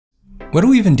What are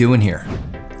we even doing here?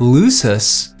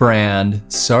 Luças brand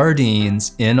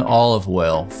sardines in olive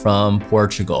oil from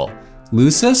Portugal.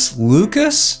 Luças?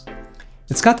 Lucas?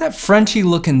 It's got that Frenchy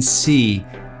looking C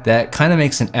that kind of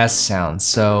makes an S sound.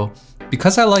 So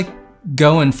because I like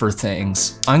going for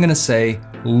things, I'm gonna say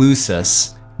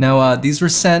Luças. Now these were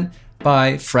sent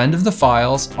by friend of the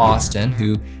files, Austin,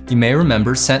 who you may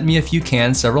remember sent me a few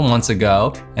cans several months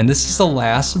ago, and this is the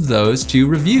last of those to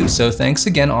review. So thanks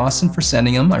again, Austin, for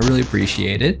sending them. I really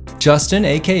appreciate it. Justin,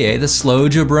 AKA the Slow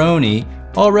Jabroni,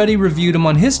 already reviewed them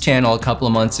on his channel a couple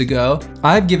of months ago.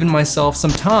 I've given myself some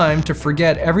time to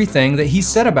forget everything that he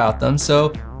said about them, so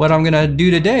what I'm gonna do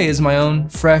today is my own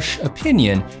fresh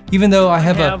opinion, even though I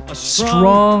have a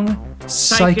strong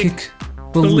psychic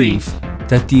belief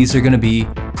that these are gonna be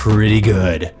pretty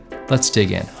good. Let's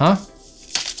dig in, huh?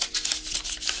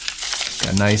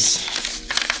 Got a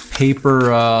nice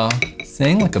paper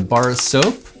thing, like a bar of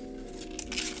soap.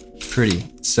 Pretty.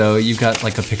 So you've got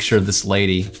like a picture of this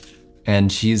lady, and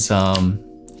she's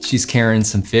carrying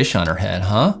some fish on her head,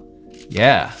 huh?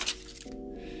 Yeah.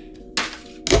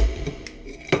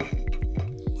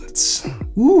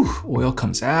 Ooh, oil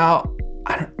comes out.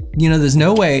 You know, there's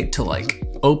no way to like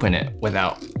open it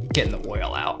without getting the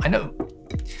oil out. I know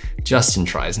Justin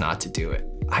tries not to do it.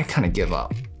 I kind of give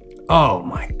up. Oh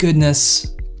my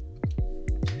goodness.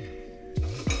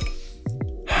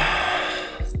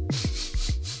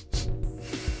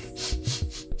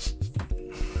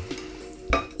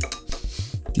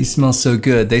 These smell so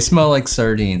good. They smell like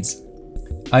sardines.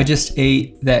 I just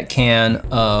ate that can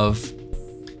of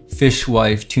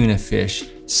Fishwife tuna fish,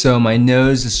 so my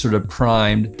nose is sort of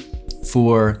primed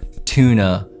for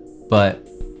tuna, but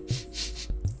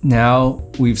now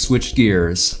we've switched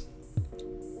gears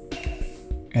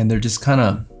and they're just kind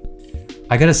of,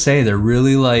 I gotta say, they're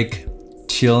really like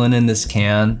chilling in this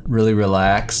can, really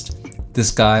relaxed.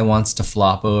 This guy wants to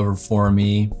flop over for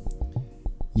me.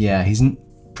 Yeah, he's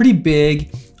pretty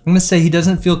big. I'm gonna say he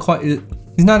doesn't feel quite, he's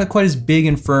not quite as big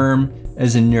and firm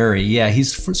as a nuri. Yeah,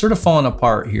 he's sort of falling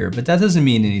apart here, but that doesn't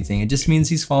mean anything. It just means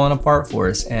he's falling apart for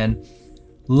us. And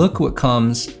look what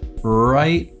comes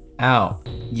right out.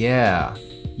 Yeah.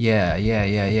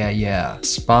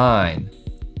 Spine,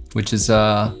 which is,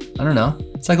 I don't know,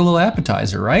 it's like a little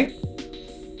appetizer, right?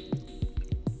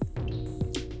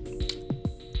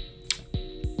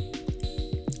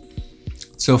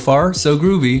 So far, so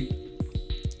groovy.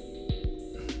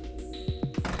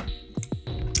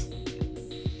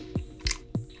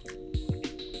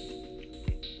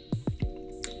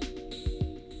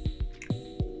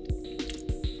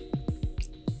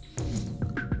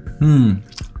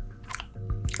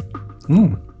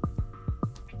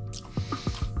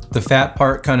 The fat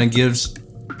part kind of gives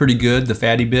pretty good, the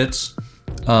fatty bits.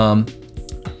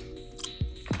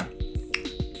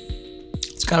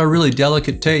 It's got a really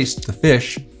delicate taste, the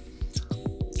fish.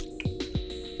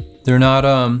 They're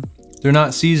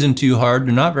not seasoned too hard,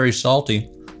 they're not very salty.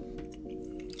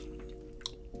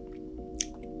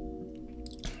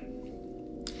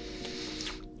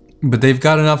 But they've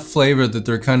got enough flavor that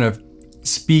they're kind of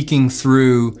speaking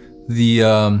through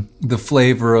the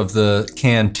flavor of the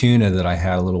canned tuna that I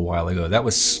had a little while ago. That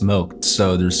was smoked,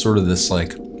 so there's sort of this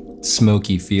like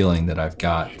smoky feeling that I've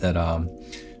got that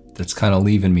that's kind of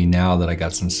leaving me now that I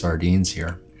got some sardines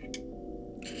here.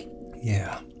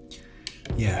 Yeah,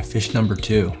 fish number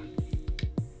 2.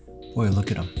 Boy,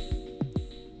 look at him.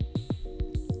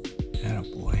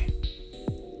 Attaboy.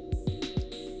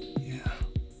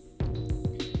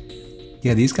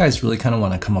 Yeah, these guys really kind of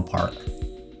want to come apart.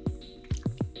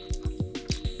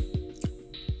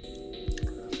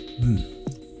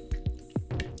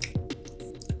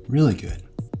 Really good.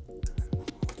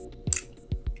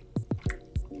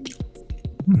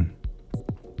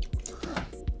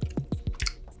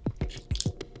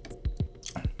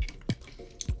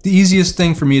 The easiest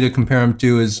thing for me to compare them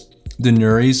to is the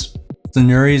nuris. The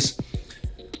nuris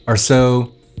are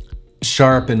so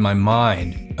sharp in my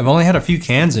mind. I've only had a few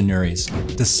cans of nuris.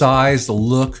 The size, the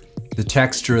look, the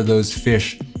texture of those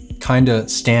fish kind of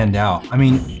stand out. I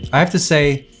mean, I have to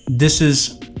say, this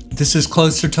is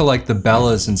closer to like the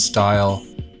Bellas in style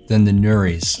than the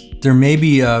nuris. They're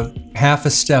maybe half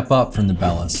a step up from the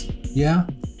Bellas. Yeah?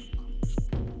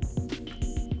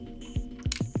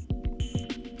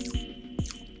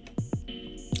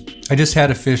 I just had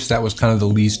a fish that was kind of the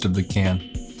least of the can.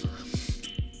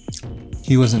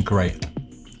 He wasn't great.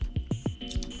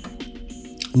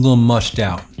 A little mushed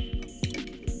out.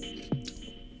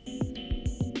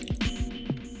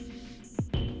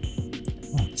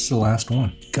 Oh, it's the last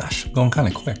one. Gosh, I'm going kind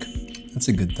of quick. That's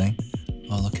a good thing.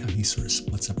 Oh, look how he sort of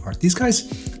splits apart. These guys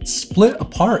split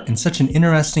apart in such an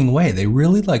interesting way. They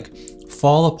really like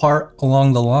fall apart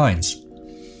along the lines.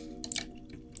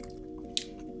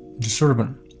 Just sort of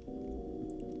an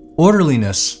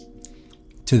orderliness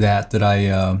to that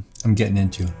I'm getting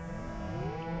into.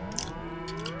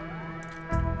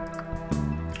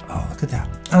 Oh, look at that.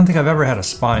 I don't think I've ever had a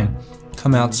spine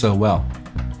come out so well.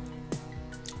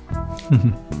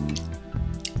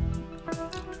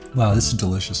 Wow, this is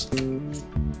delicious.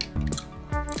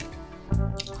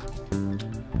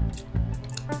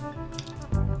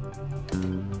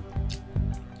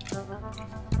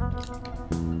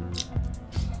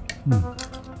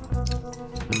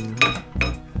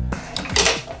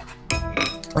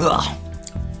 Ugh.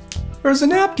 There's a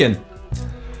napkin.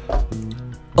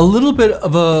 A little bit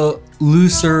of a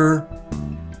looser,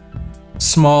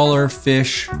 smaller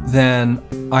fish than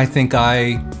I think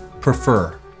I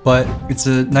prefer. But it's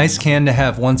a nice can to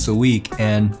have once a week,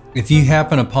 and if you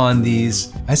happen upon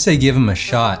these, I say give them a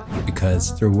shot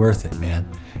because they're worth it, man.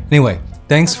 Anyway,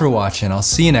 thanks for watching. I'll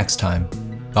see you next time.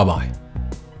 Bye-bye.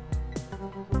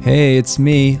 Hey, it's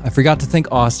me. I forgot to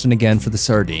thank Austin again for the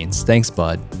sardines. Thanks,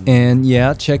 bud. And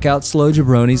yeah, check out Slow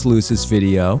Jabroni's Luças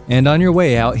video. And on your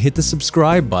way out, hit the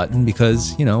subscribe button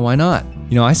because, you know, why not?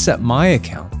 You know, I set my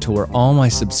account to where all my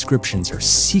subscriptions are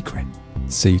secret,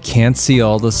 so you can't see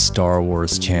all the Star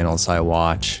Wars channels I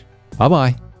watch.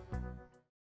 Bye-bye.